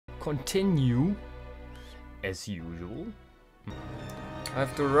continue as usual. I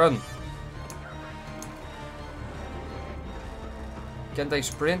have to run. Can't I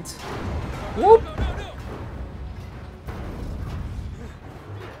sprint? Whoop!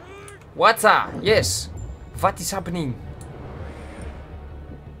 What's up? Yes. What is happening?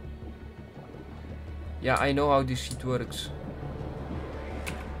 Yeah, I know how this shit works.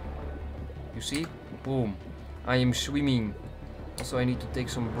 You see? Boom. I am swimming. Also, I need to take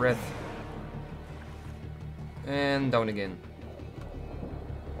some breath. And down again.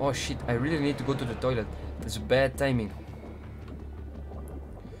 Oh shit, I really need to go to the toilet. That's bad timing.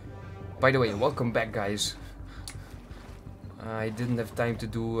 By the way, welcome back, guys. I didn't have time to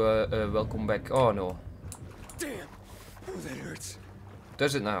do a welcome back. Oh no. Damn! Oh, that hurts.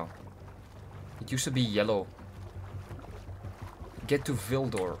 Does it now? It used to be yellow. Get to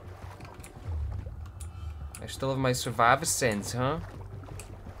Vildor. I still have my survivor sense, huh?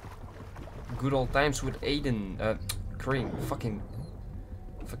 Good old times with Aiden. Crane. Fucking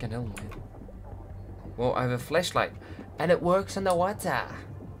hell, man. Well, I have a flashlight. And it works underwater.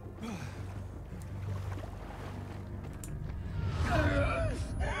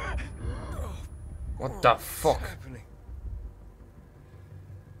 What the fuck?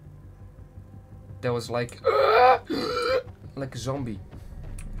 That was like a zombie.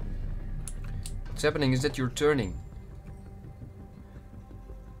 What's happening is that you're turning.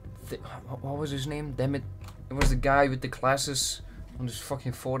 What was his name? Damn it. It was the guy with the glasses on his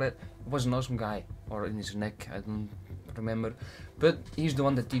fucking forehead. It was an awesome guy. Or in his neck. I don't remember. But he's the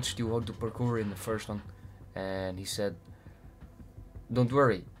one that teaches you how to parkour in the first one. And he said, don't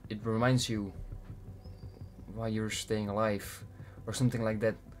worry. It reminds you why you're staying alive. Or something like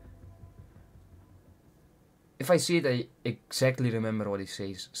that. If I see it, I exactly remember what he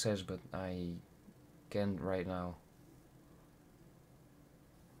says, but I can't right now.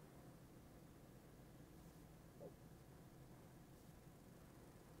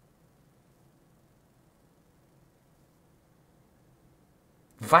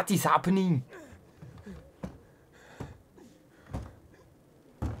 What is happening?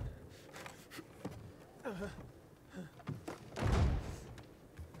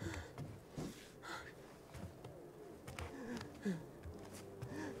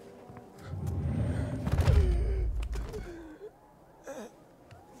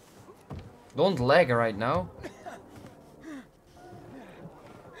 Don't lag right now.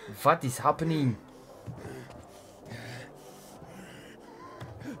 What is happening?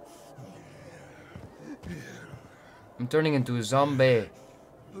 I'm turning into a zombie.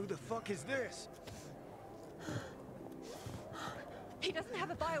 Who the fuck is this? He doesn't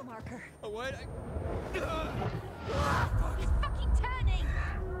have a biomarker. Oh, what? He's fucking turning!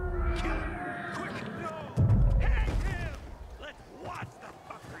 Kill him! Quick! No! Hang him! Let's watch the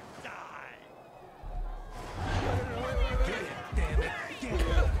fucker die! Get him, damn it! Get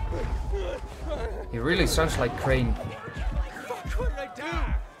him! He really sounds like Crane. Fuck, what did I do?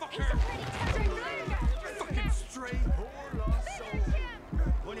 He's already turning! Fucking stray, poor lost soul.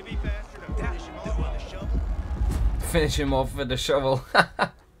 Wouldn't it be faster to dash him off with a shovel? Finish him off with a shovel.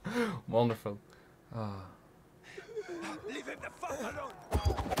 Wonderful. Oh. Leave him the fuck alone!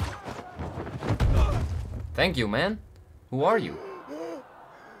 Thank you, man. Who are you?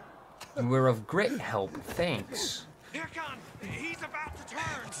 You were of great help. Thanks. Here comes! He's about to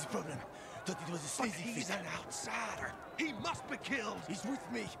turn! What's his problem? Thought it was a sleazy He's an outsider. He must be killed. He's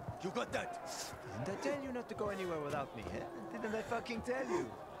with me. You got that? Didn't I tell you not to go anywhere without me, eh? Didn't I fucking tell you?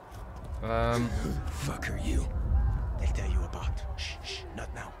 Fuck are you? They'll tell you about. Shh, shh, not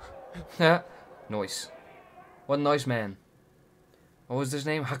now. Noise. What noise, man? What was his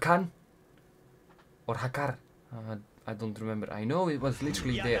name? Hakan? Or Hakar? I don't remember. I know it was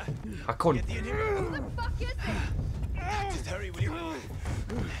literally there. Hakon. Get the inhibitor. Who the fuck is it? Just hurry, will you?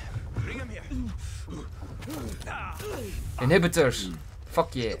 Bring him here. Inhibitors.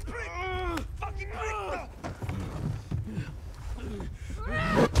 Fuck yeah. Fucking bring.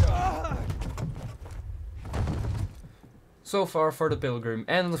 So far for the pilgrim.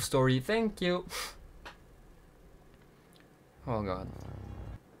 End of story. Thank you. Oh god.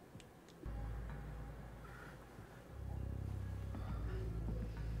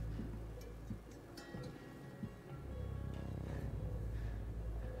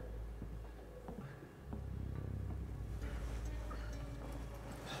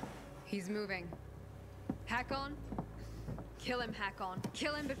 He's moving. Hakon? Kill him, Hakon.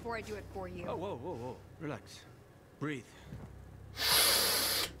 Kill him before I do it for you. Oh, whoa, whoa, whoa. Relax. Breathe.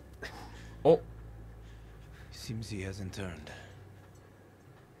 Oh. Seems he hasn't turned.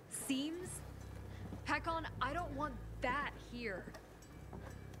 Seems? Hakon, I don't want that here.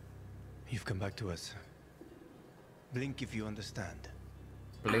 You've come back to us. Blink if you understand.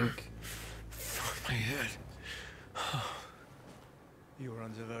 Blink. My head. You were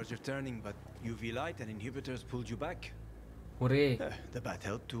on the verge of turning, but UV light and inhibitors pulled you back. Hooray. The bat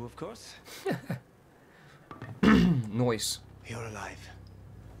helped too, of course. Noise. You're alive.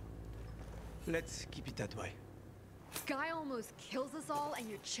 Let's keep it that way. Guy almost kills us all and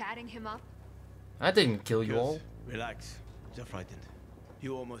you're chatting him up? I didn't kill you Good. all. Relax. They're frightened.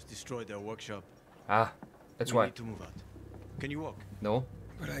 You almost destroyed their workshop. Ah, that's We why. need to move out. Can you walk? No.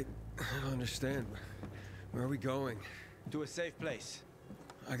 But I don't understand. Where are we going? To a safe place.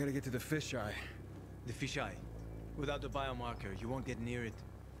 I gotta get to the fisheye. The fisheye. Without the biomarker, you won't get near it.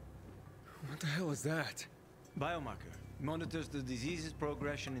 What the hell is that? Biomarker monitors the disease's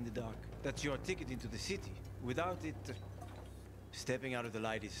progression in the dark. That's your ticket into the city. Without it, stepping out of the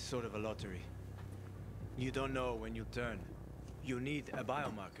light is sort of a lottery. You don't know when you'll turn. You need a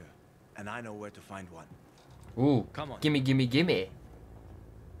biomarker, and I know where to find one. Ooh. Come on. Gimme, gimme, gimme.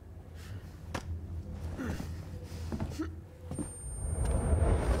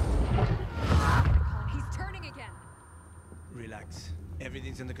 He's turning again. Relax.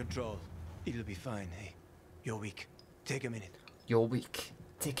 Everything's under control. It'll be fine, hey? You're weak. Take a minute. You're weak.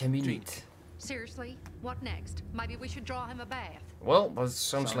 Take a minute. Drink. Seriously? What next? Maybe we should draw him a bath. Well, that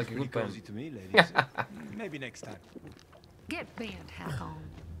sounds like a pretty good plan. cozy to me, ladies. Maybe next time. Get bent, Hakon.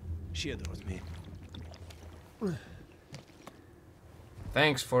 She adores me.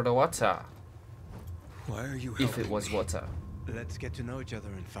 Thanks for the water. Why are you If helping it was me? water. Let's get to know each other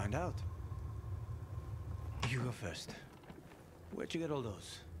and find out. You go first. Where'd you get all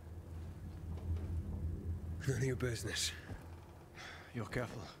those? None of your business. You're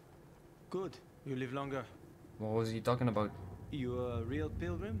careful. Good. You live longer. What was he talking about? You a real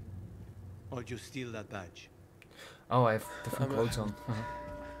pilgrim? Or did you steal that badge? Oh, I have different I'm a- clothes on.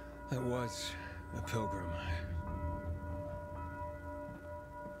 I was a pilgrim.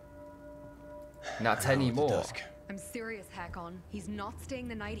 Not Now at the anymore. dusk. I'm serious, Hakon. He's not staying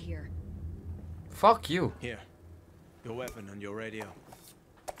the night here. Fuck you. Here. Your weapon and your radio.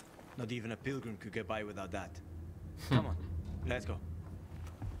 Not even a pilgrim could get by without that. Come on. Let's go.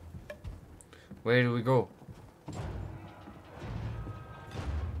 Where do we go?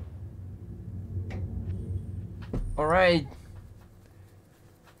 Alright.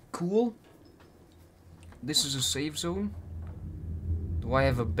 Cool. This is a safe zone. Do I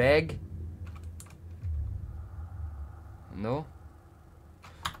have a bag? No.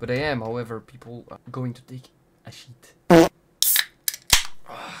 But I am, however, people are going to take a shit.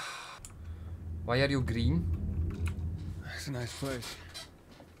 Why are you green? It's a nice place.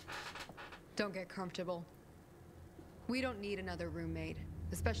 Don't get comfortable. We don't need another roommate,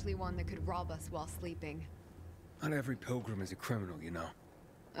 especially one that could rob us while sleeping. Not every pilgrim is a criminal, you know.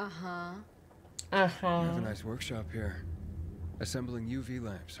 Uh-huh. You have a nice workshop here. Assembling UV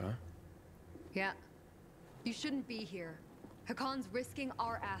lamps, huh? Yeah. You shouldn't be here. Hakon's risking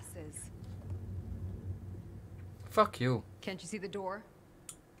our asses. Fuck you. Can't you see the door?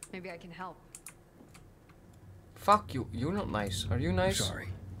 Maybe I can help. Fuck you. You're not nice. Are you nice? Sorry.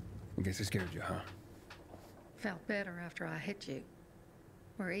 I guess I scared you, huh? Felt better after I hit you.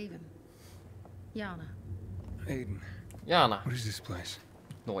 We're even. Yana, Aiden, Jana. what is this place?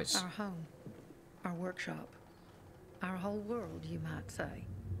 Noise. our home, our workshop, our whole world, you might say.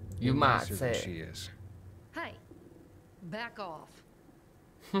 You You're might nicer than say. she is. Hey, back off.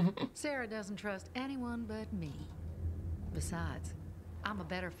 Sarah doesn't trust anyone but me. Besides, I'm a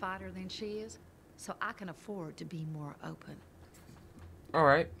better fighter than she is, so I can afford to be more open.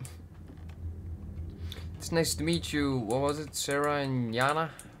 Alright. It's nice to meet you. What was it? Sarah and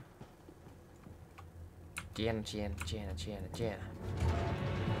Jana? Jana.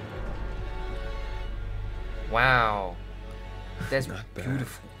 Wow. That's Not bad.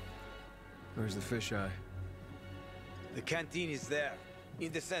 beautiful. Where's the fisheye? The canteen is there.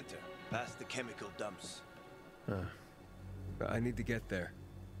 In the center. Past the chemical dumps. I need to get there.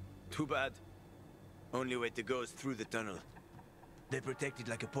 Too bad. Only way to go is through the tunnel. They protect it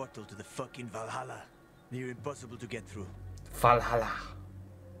like a portal to the fucking Valhalla. Near impossible to get through. Valhalla.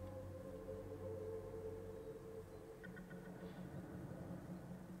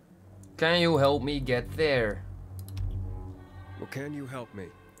 Can you help me get there? Well, can you help me?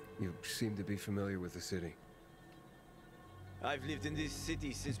 You seem to be familiar with the city. I've lived in this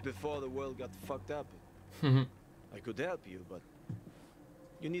city since before the world got fucked up. I could help you, but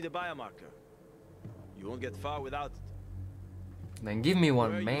you need a biomarker. You won't get far without it. Then give me Where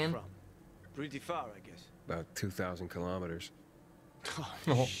one, are man. you from? Pretty far, I guess. About 2,000 kilometers.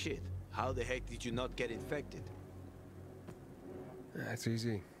 Oh, shit. How the heck did you not get infected? That's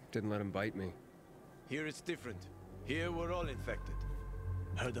easy. Didn't let him bite me. Here it's different. Here we're all infected.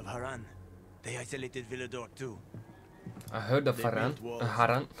 Heard of Haran? They isolated Villador too. I heard of They Haran. built walls.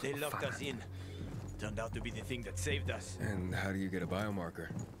 Haran. They locked us in. Turned out to be the thing that saved us. And how do you get a biomarker?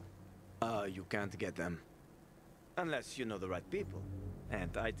 You can't get them. Unless you know the right people.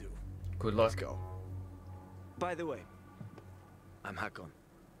 And I do. Good Let's luck. go. By the way, I'm Hakon.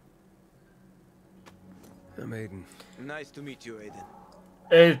 I'm Aiden. Nice to meet you, Aiden.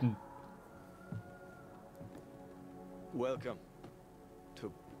 Aiden. Welcome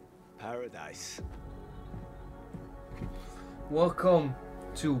to paradise. Welcome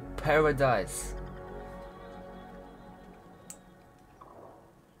to paradise.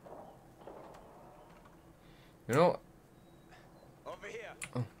 You know, Over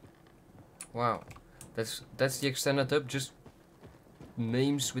here. wow, that's the extended up. Just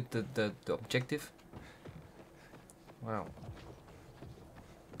names with the objective. Wow.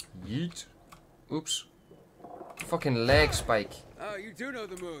 Yeet. Oops. Fucking leg spike. Oh, you do know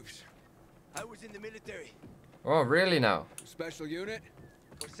the moves. I was in the military Oh, really now? Special unit?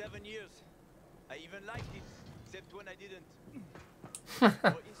 for 7 years. I even liked it, except when I didn't.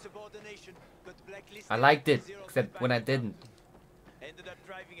 For insubordination, got blacklisted. I liked it, zeroed except back when I account. didn't. Ended up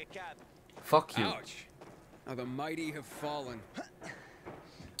driving a cab. Fuck you. Ouch. How the mighty have fallen.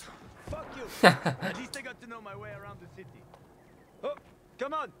 Fuck you. At least I got to know my way around the city. Oh,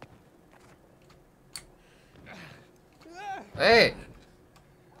 come on. Hey!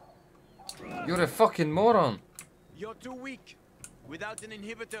 You're a fucking moron. You're too weak. Without an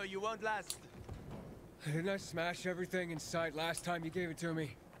inhibitor, you won't last. Didn't I smash everything in sight last time you gave it to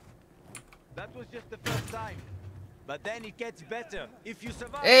me? That was just the first time. But then it gets better if you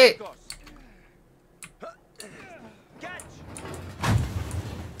survive, Hey! of course. Catch!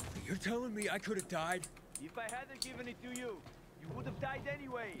 You're telling me I could have died? If I hadn't given it to you, you would have died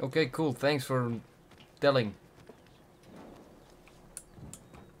anyway. Okay, cool. Thanks for telling.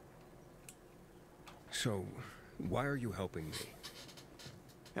 So, why are you helping me?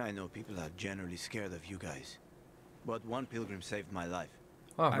 I know people are generally scared of you guys. But one pilgrim saved my life.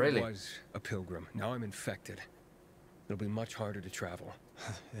 Oh, really? I was a pilgrim. Now I'm infected. It'll be much harder to travel.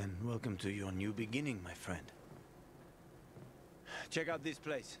 Then welcome to your new beginning, my friend. Check out this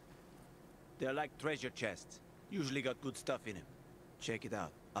place. They're like treasure chests. Usually got good stuff in them. Check it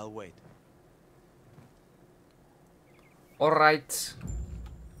out. I'll wait. Alright.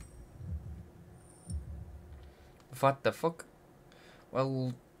 What the fuck?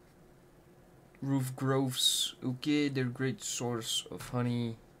 Well, roof groves, okay, they're a great source of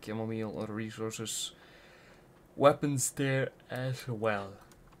honey, chamomile, other resources. Weapons there as well.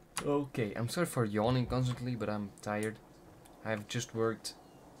 Okay, I'm sorry for yawning constantly, but I'm tired. I've just worked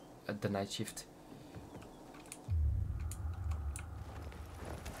at the night shift.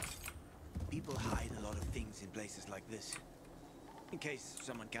 People hide a lot of things in places like this. In case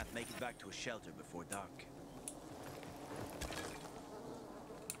someone can't make it back to a shelter before dark.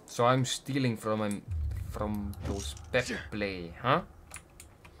 So I'm stealing from him, from those pep play, huh?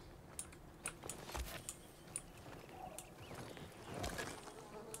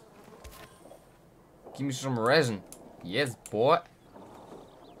 Give me some resin. Yes, boy.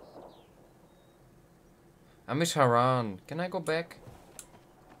 I miss Haran. Can I go back?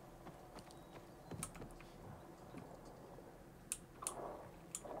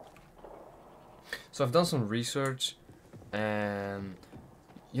 So I've done some research, and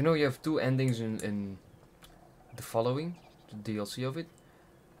you know you have two endings in the following, the DLC of it.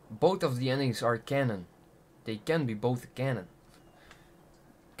 Both of the endings are canon. They can be both canon.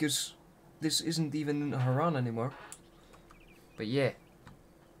 Because this isn't even Haran anymore. But yeah.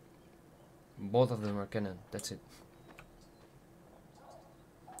 Both of them are canon. That's it.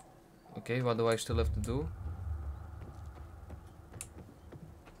 Okay, what do I still have to do?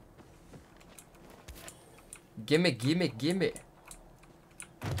 Gimme, gimme, gimme.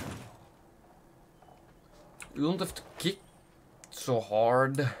 You don't have to kick so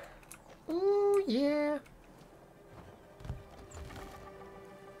hard. Ooh, yeah.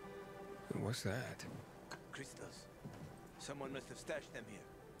 What's that? Crystals. Someone must have stashed them here.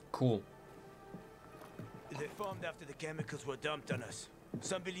 Cool. They formed after the chemicals were dumped on us.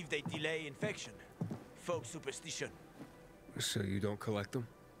 Some believe they delay infection. Folk superstition. So you don't collect them?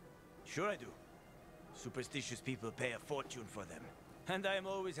 Sure I do. Superstitious people pay a fortune for them. And I am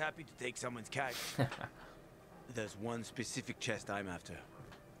always happy to take someone's cash. There's one specific chest I'm after.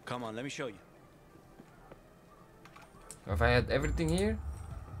 Come on, let me show you. Have I had everything here?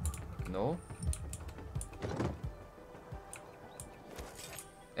 No.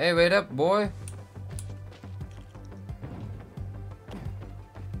 Hey, wait up, boy.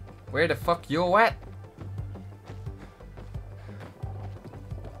 Where the fuck you at?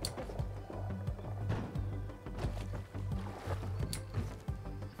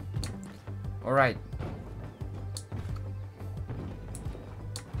 Alright.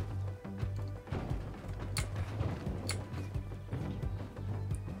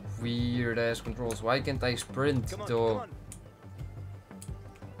 Weird ass controls. Why can't I sprint Come on, though? come on.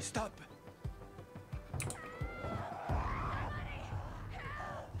 Stop.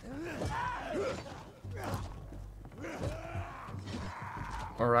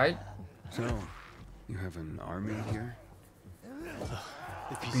 Alright. So, you have an army here?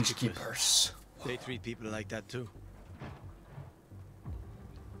 The peacekeepers. Peacekeepers. They treat people like that too.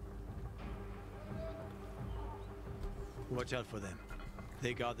 Watch out for them.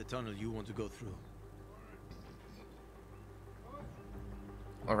 They guard the tunnel you want to go through.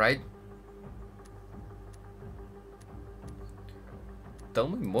 Alright. Tell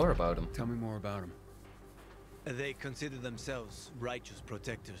me more about him. Tell me more about him. They consider themselves righteous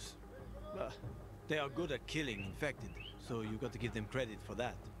protectors. They are good at killing infected, so you got to give them credit for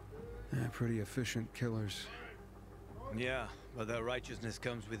that. Yeah, pretty efficient killers. Yeah, but their righteousness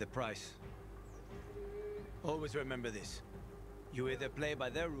comes with a price. Always remember this. You either play by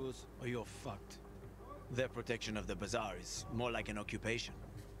their rules or you're fucked. Their protection of the bazaar is more like an occupation.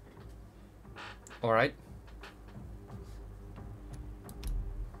 Alright.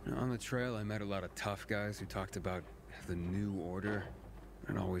 On the trail, I met a lot of tough guys who talked about the new order.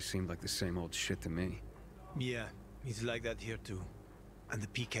 It always seemed like the same old shit to me. Yeah, it's like that here too. And the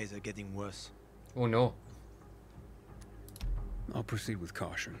PKs are getting worse. Oh no. I'll proceed with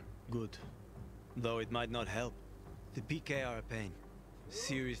caution. Good. Though it might not help. The PK are a pain.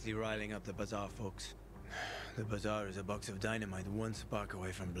 Seriously riling up the bazaar folks. The bazaar is a box of dynamite one spark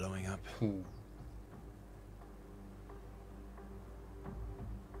away from blowing up. Ooh.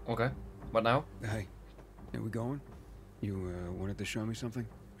 Okay. What now? Hey, are we going? You wanted to show me something?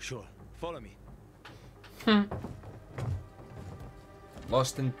 Sure, follow me.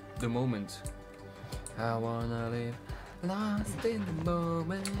 Lost in the moment. I wanna live lost in the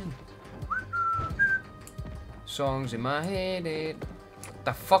moment. Songs in my head. What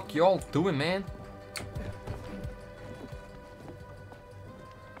the fuck y'all doing, man?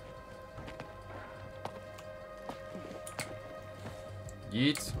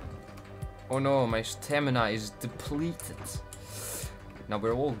 Yeet. Oh no, my stamina is depleted. Now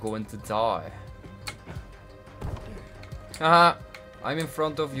we're all going to die. Haha, I'm in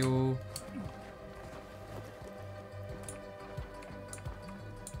front of you.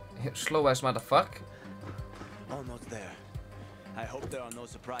 Slow ass motherfucker. Almost there. I hope there are no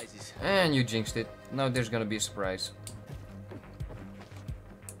surprises. And you jinxed it. Now there's gonna be a surprise.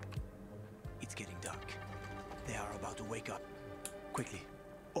 It's getting dark. They are about to wake up. Quickly,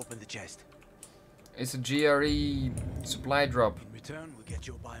 open the chest. It's a GRE supply drop. In return, we'll get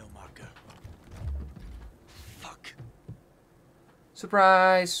your biomarker. Fuck.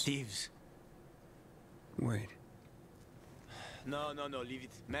 Surprise! Thieves. Wait. No, leave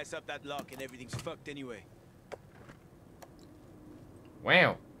it. Mess up that lock and everything's fucked anyway.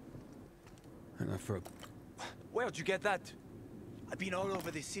 Wow. Enough for... Where'd you get that? I've been all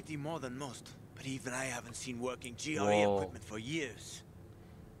over this city more than most, but even I haven't seen working GRE Whoa. equipment for years.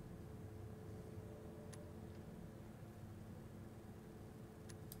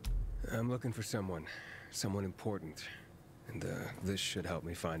 I'm looking for someone. Someone important. And this should help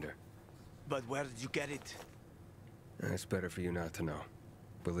me find her. But where did you get it? It's better for you not to know.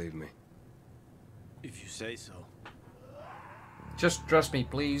 Believe me. If you say so. Just trust me,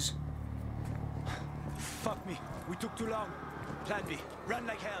 please. Fuck me. We took too long. Plan B. Run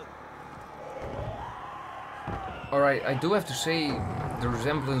like hell. Alright, I do have to say the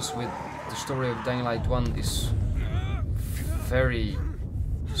resemblance with the story of Dying Light 1 is very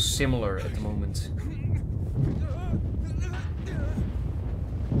similar at the moment.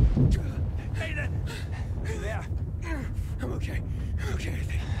 Aiden! You there? I'm okay. I'm okay, I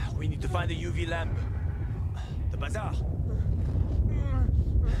think. We need to find a UV lamp. The bazaar.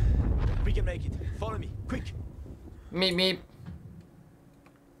 We can make it. Follow me. Quick. Meep meep.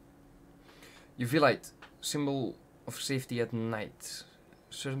 UV light, symbol of safety at night.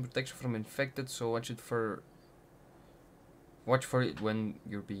 Certain protection from infected, so watch for it when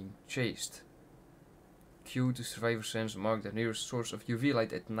you're being chased. Q to survivor sense, mark the nearest source of UV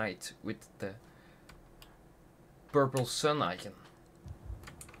light at night with the purple sun icon.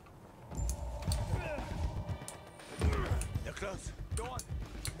 They're close. Go on.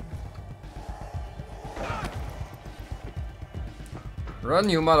 Run,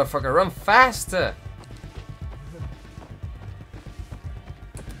 you motherfucker, run faster!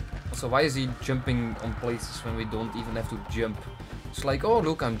 Also, why is he jumping on places when we don't even have to jump? It's like, oh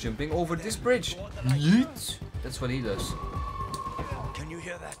look, I'm jumping over this bridge. Yeet! That's what he does. Can you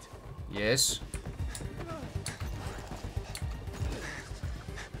hear that? Yes.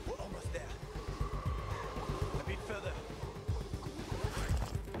 We're almost there. A bit further.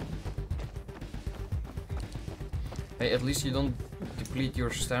 Hey, at least you don't deplete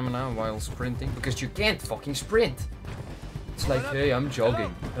your stamina while sprinting, because you can't fucking sprint. It's like, hey, I'm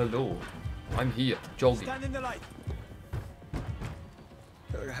jogging. Hello. I'm here, jogging. Stand in the light.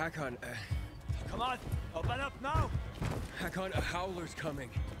 Hakon, Come on, open up now. Hakon, a howler's coming.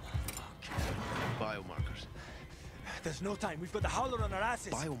 Biomarkers. There's no time. We've got the howler on our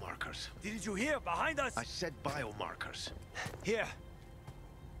asses. Biomarkers. Didn't you hear? Behind us. I said biomarkers. Here.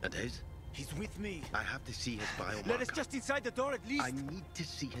 And his? He's with me. I have to see his biomarker. Let us just inside the door at least. I need to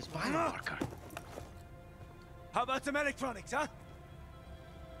see his biomarker. How about some electronics, huh?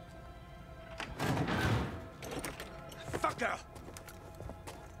 Fucker!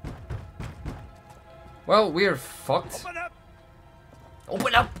 Well, we're fucked. Open up!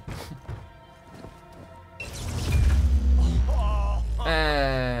 Open up!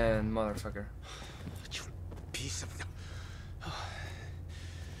 And motherfucker. You piece of...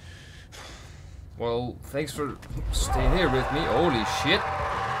 Well, thanks for staying here with me. Holy shit.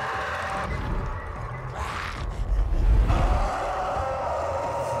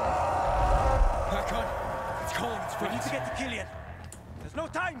 Hakon, it's calling its We need friends. to get to Killian. There's no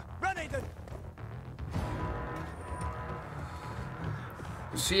time. Run, Aiden.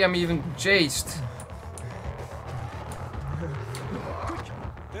 See, I'm even chased. Quick!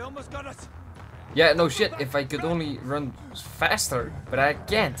 They almost got us. Yeah, no shit, if I could only run faster, but I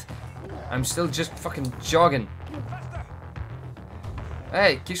can't. I'm still just fucking jogging. Faster!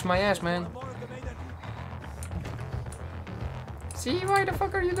 Hey, kiss my ass, man. More of them, Aiden. See, why the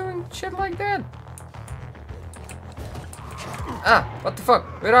fuck are you doing shit like that? Ah, what the fuck?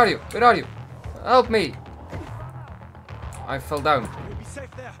 Where are you? Where are you? Help me! I fell down. We'll be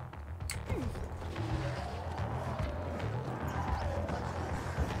safe there.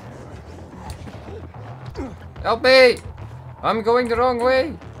 Help me! I'm going the wrong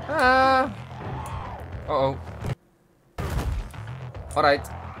way. Ah! Uh-oh. Alright.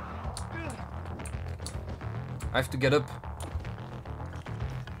 I have to get up.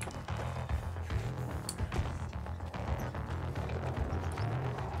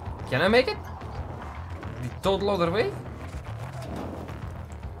 Can I make it? The total other way?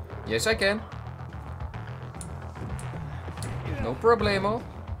 Yes, I can. No problemo.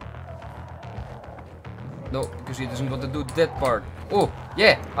 No, because he doesn't want to do that part. Oh,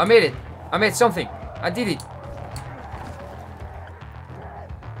 yeah, I made it. I made something. I did it.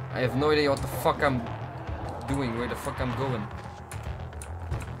 I have no idea what the fuck I'm doing, where the fuck I'm going.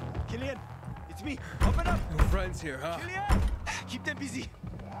 Killian, it's me. Open up. No friends here, huh? Killian! Keep them busy.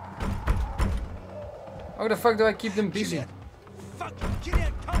 How the fuck do I keep them busy? Killian. Fuck!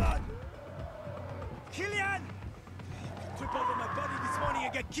 Killian, come on! Killian! Trip over my body this morning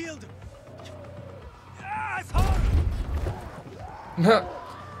and get killed. Asshole!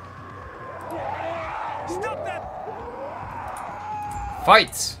 Stop them!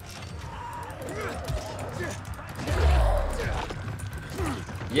 Fight!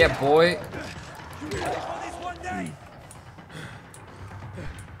 Yeah, boy. You ready for this one day?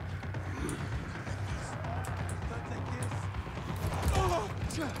 Not like this. Oh!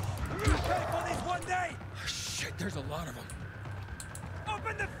 You ready for this one day? Shit, there's a lot of them.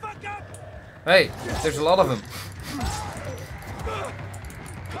 Open the fuck up! Hey, there's a lot of them.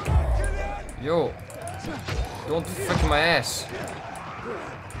 Come on, Killian! Yo, don't fuck my ass.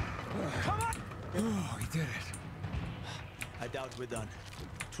 Come on! Oh, he did it. I doubt we're done.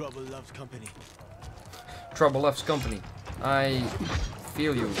 Trouble loves company. Trouble loves company. I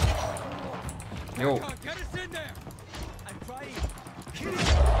feel you. Yo, Hakon, get us in there. I'm trying. Killian!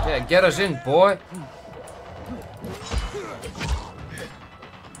 yeah, get us in, boy.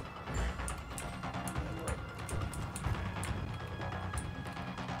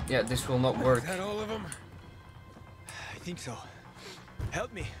 Yeah, this will not work. Is that all of them? I think so.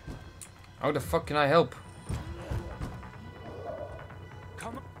 Help me. How the fuck can I help?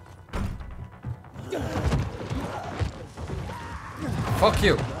 Come on. Fuck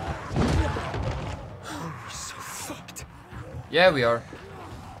you. We're so fucked. Yeah, we are.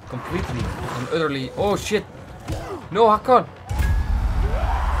 Completely and utterly. Oh shit. No, Hakon.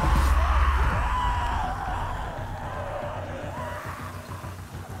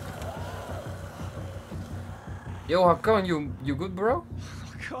 Yo, Hakon, you good, bro?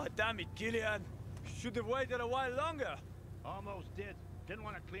 God damn it, Killian. Should have waited a while longer. Almost did. Didn't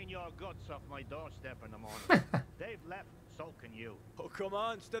want to clean your guts off my doorstep in the morning. They've left, so can you. Oh, come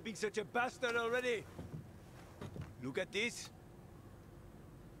on, stop being such a bastard already. Look at this.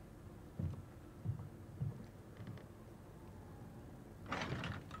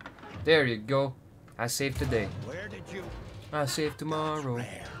 There you go. I saved today. Where did you... I save tomorrow.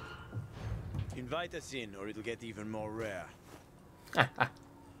 Rare. Invite us in, or it'll get even more rare. And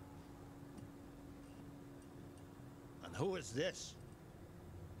who is this?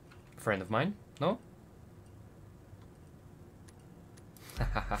 Friend of mine? No?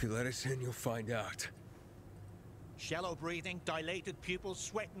 If you let us in, you'll find out. Shallow breathing, dilated pupils,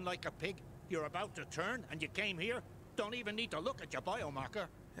 sweating like a pig. You're about to turn, and you came here? Don't even need to look at your biomarker.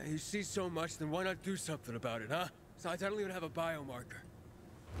 Yeah, you see so much, then why not do something about it, huh? Besides, I don't even have a biomarker.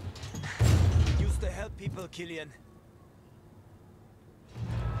 Used to help people, Killian.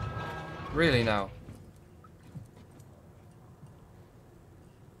 Really now?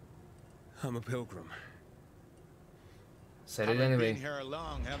 I'm a pilgrim. Said it Haven't anyway. been here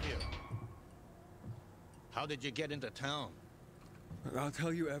long, have you? How did you get into town? I'll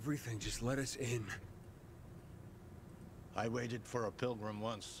tell you everything, just let us in. I waited for a pilgrim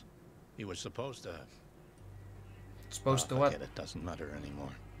once. He was supposed to... Supposed to what? Forget it, doesn't matter anymore.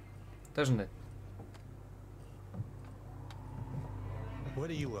 Doesn't it?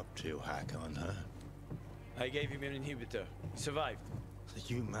 What are you up to, Hakon, huh? I gave him an inhibitor. He survived. Are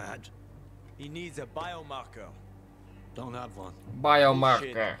you mad? He needs a biomarker. Don't have one.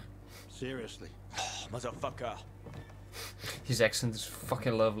 Biomarker. Seriously. Motherfucker. His accent is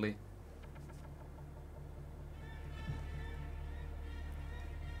fucking lovely.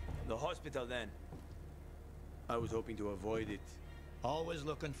 The hospital, then. I was hoping to avoid it. Always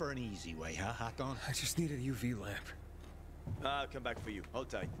looking for an easy way, huh, Hakon? I just need a UV lamp. I'll come back for you. Hold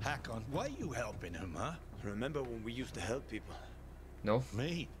tight. Hakon, why you helping him, huh? Remember when we used to help people? No?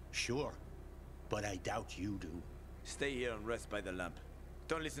 Me? Sure. But I doubt you do. Stay here and rest by the lamp.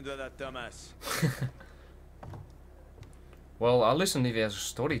 Don't listen to that dumbass. Well, I'll listen if he has a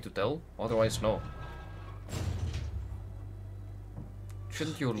story to tell. Otherwise, no.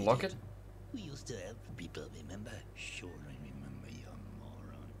 Shouldn't you lock it? We used to help people, remember? Sure, I remember, you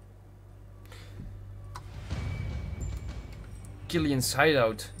moron. Killian's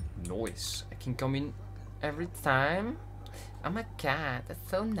hideout. Noise. I can come in every time. I'm a cat.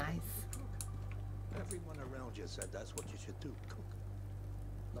 That's so nice. Everyone around you said that's what you should do, cook.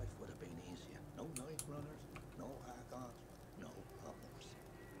 Life would have been easier. No night runners, no Hakons, no problems.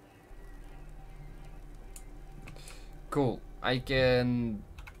 Cool. I can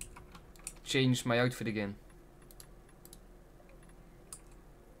change my outfit again.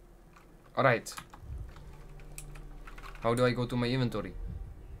 Alright. How do I go to my inventory?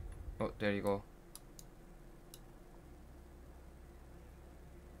 Oh, there you go.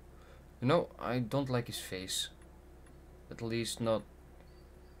 You know, I don't like his face. At least not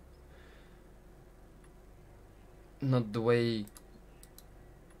the way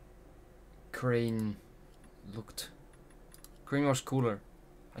Crane looked. Crane was cooler.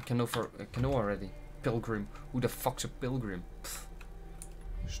 I can know already. Pilgrim. Who the fuck's a pilgrim? Pfft.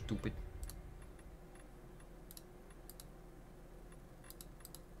 Stupid.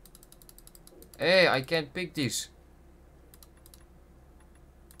 Hey, I can't pick these.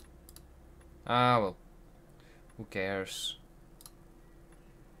 Ah, well. Who cares?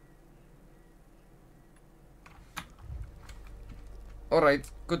 Alright,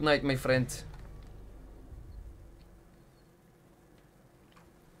 good night, my friend.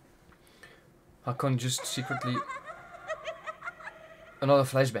 Hakon just secretly... Another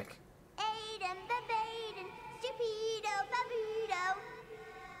flashback. Aiden, Babaden, Stupido, Babudo.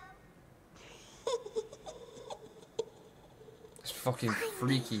 It's fucking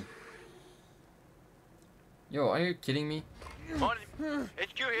freaky. Yo, are you kidding me? Morning.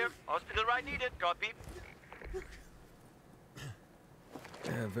 HQ here. Hospital ride needed. Copy.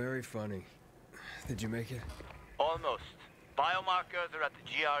 Yeah, very funny. Did you make it? Almost. Biomarkers are at the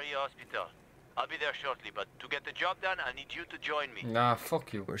GRE hospital. I'll be there shortly, but to get the job done, I need you to join me. Nah,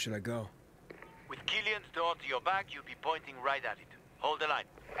 fuck you. Where should I go? With Killian's door to your back, you'll be pointing right at it. Hold the line.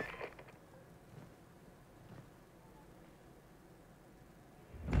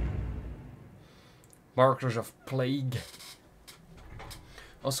 Markers of plague.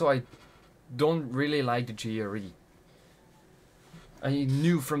 Also, I don't really like the GRE. I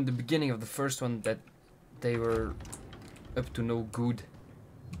knew from the beginning of the first one that they were up to no good.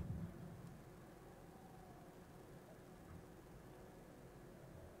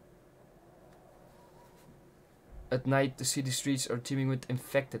 At night, the city streets are teeming with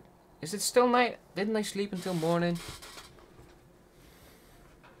infected. Is it still night? Didn't I sleep until morning?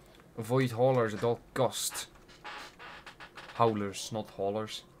 avoid haulers at all cost. Howlers, not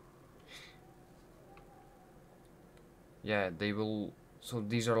haulers. Yeah, they will... So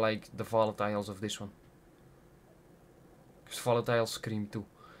these are like the volatiles of this one. Because volatiles scream too.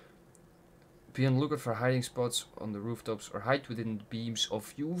 Be on the lookout for hiding spots on the rooftops or hide within the beams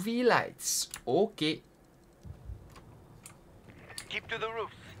of UV lights. Okay. Keep to the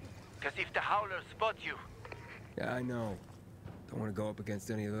roofs, because if the howlers spot you... Yeah, I know. Don't want to go up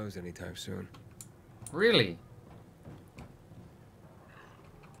against any of those anytime soon. Really?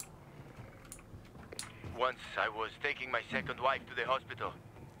 Once I was taking my second wife to the hospital.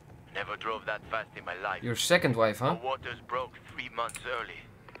 Never drove that fast in my life. Your second wife, huh? The waters broke 3 months early.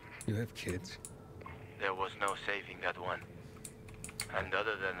 You have kids? There was no saving that one. And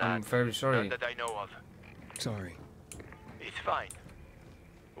other than that, I'm very sorry. none that I know of. Sorry. It's fine.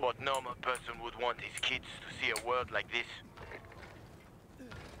 What normal person would want his kids to see a world like this?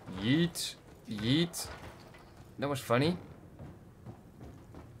 Yeet. Yeet. That was funny.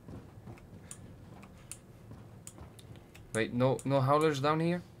 Wait, no howlers down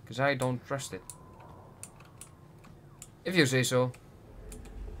here? Because I don't trust it. If you say so.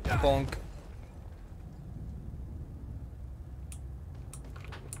 Bonk.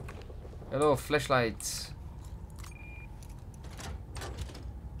 Hello, flashlight.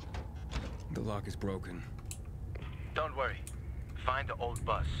 The lock is broken. Don't worry. Find the old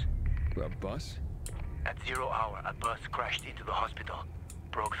bus. A bus? At 0 hour, a bus crashed into the hospital.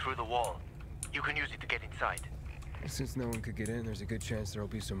 Broke through the wall. You can use it to get inside. Since no one could get in, there's a good chance there'll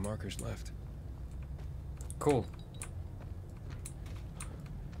be some markers left. Cool.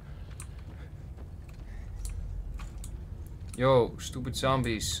 Yo, stupid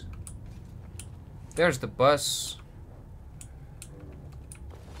zombies. There's the bus.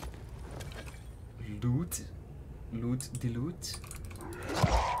 Loot. Loot the loot.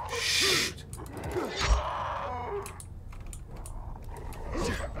 Shit.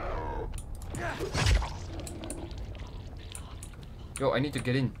 Yo, I need to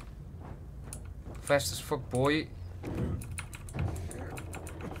get in. Fast as fuck, boy.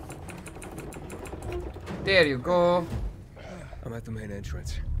 There you go. I'm at the main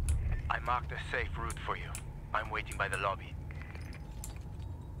entrance. I marked a safe route for you. I'm waiting by the lobby.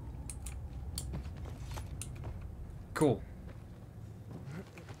 Cool.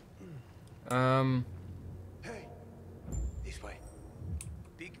 Hey, this way.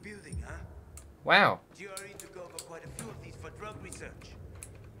 Big building, huh? Wow. GRE took over quite a few of these for drug research.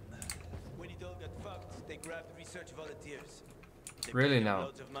 When it all got fucked, they grabbed research volunteers. They Really paid them now?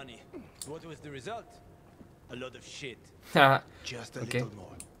 loads of money. What was the result? A lot of shit. Just a Okay. little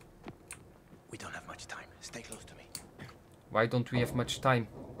more. We don't have much time. Stay close to me. Why don't we have much time?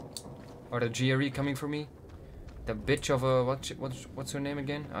 Are the GRE coming for me? The bitch of a what's her name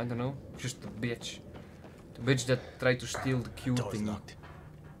again? I don't know. Just the bitch. The bitch that tried to steal the Q Door's thingy. locked.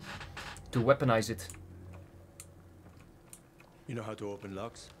 To weaponize it. You know how to open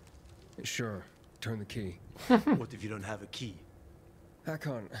locks? Sure. Turn the key. What if you don't have a key?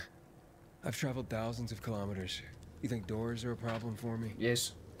 Hakon, I've traveled thousands of kilometers. You think doors are a problem for me?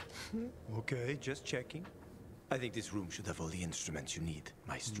 Yes. Okay, just checking. I think this room should have all the instruments you need,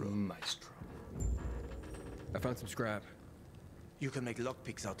 Maestro. Maestro. I found some scrap. You can make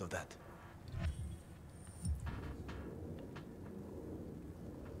lockpicks out of that.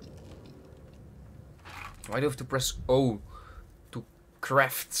 Why do I have to press O to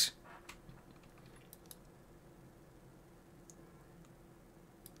craft?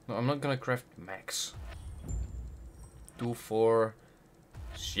 No, I'm not gonna craft max. 2, 4,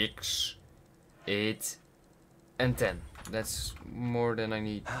 6, 8, and 10. That's more than I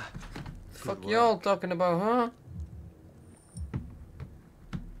need. Fuck y'all talking about, huh?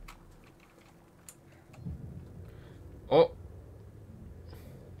 Oh.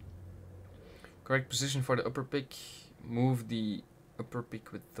 Correct position for the upper pick. Move the upper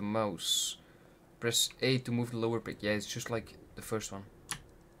pick with the mouse. Press A to move the lower pick. Yeah, it's just like the first one.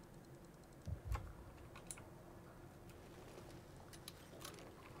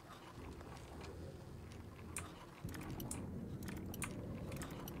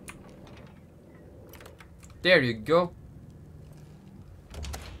 There you go.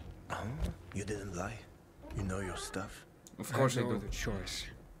 Oh, you didn't lie. You know your stuff. Of course I had no do. other choice.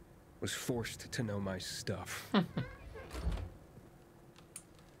 Was forced to know my stuff.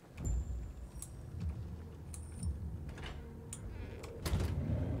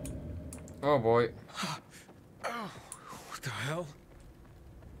 Oh boy. What the hell?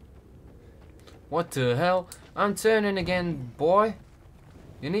 What the hell? I'm turning again, boy.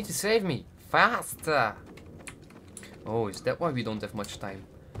 You need to save me. Faster. Oh, is that why we don't have much time?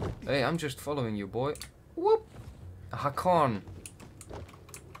 Hey, I'm just following you, boy. Whoop! Hakon!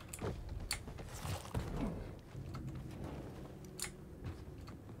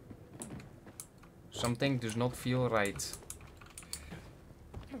 Something does not feel right.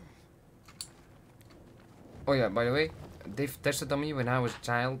 Oh yeah, by the way, they've tested on me when I was a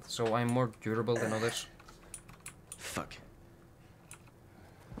child, so I'm more durable than others. Fuck.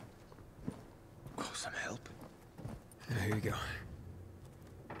 Oh, some help? Here you go.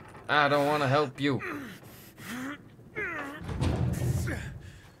 I don't want to help you.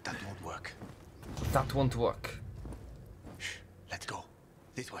 That won't work. That won't work. Shh. Let's go.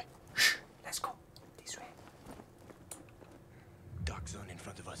 This way. Shh. Let's go. This way. Dark zone in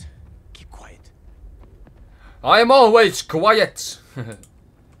front of us. Keep quiet. I'm always quiet.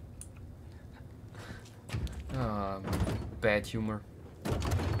 Bad humor.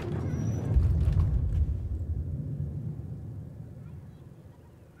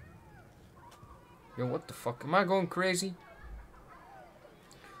 Yo, what the fuck? Am I going crazy?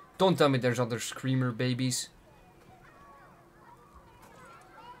 Don't tell me there's other screamer babies.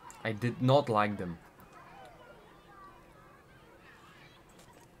 I did not like them.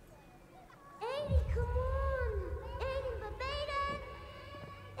 Eddie, come on! Aiden, Babeda!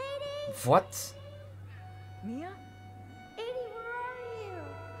 Eddie! What? Mia? Eddie, where are you?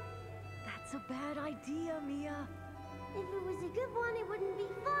 That's a bad idea, Mia. If it was a good one, it wouldn't be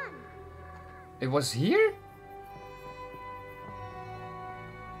fun. It was here?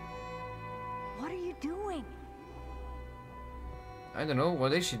 What are you doing? I don't know.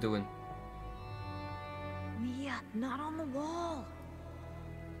 What is she doing? Mia, not on the wall.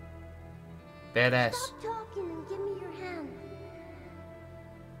 Badass. Stop talking and give me your hand.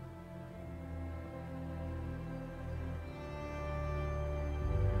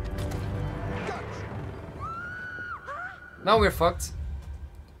 Now we're fucked.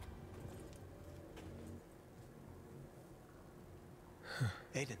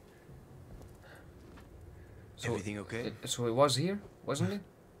 Aiden. So, everything okay? So it was here, wasn't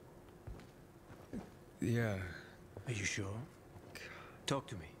it? Yeah. Are you sure? Talk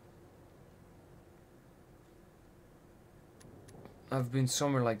to me. I've been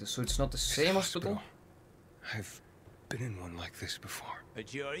somewhere like this, so it's not the same hospital? I've been in one like this before. A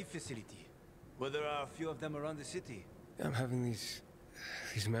GRE facility. Well, there are a few of them around the city. I'm having these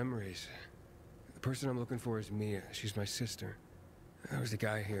memories. The person I'm looking for is Mia. She's my sister. There was a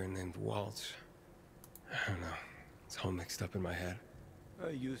guy here named Waltz. I don't know. It's all mixed up in my head.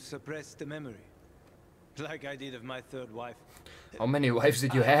 You suppressed the memory. Like I did of my third wife. How many wives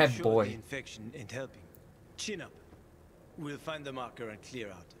did you I'm have, sure boy? The infection ain't helping. Chin up. We'll find the marker and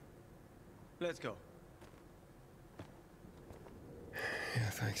clear out. Let's go. Yeah,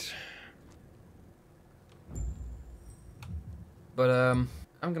 thanks. But I'm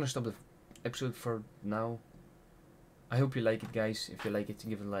gonna stop the episode for now. I hope you like it, guys. If you like it,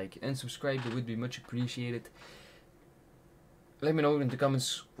 give it a like and subscribe. It would be much appreciated. Let me know in the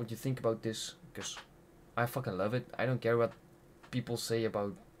comments what you think about this, because I fucking love it. I don't care what people say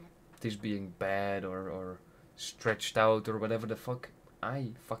about this being bad or stretched out or whatever the fuck.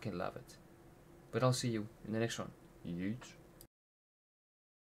 I fucking love it. But I'll see you in the next one. Yeet.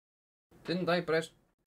 Didn't I press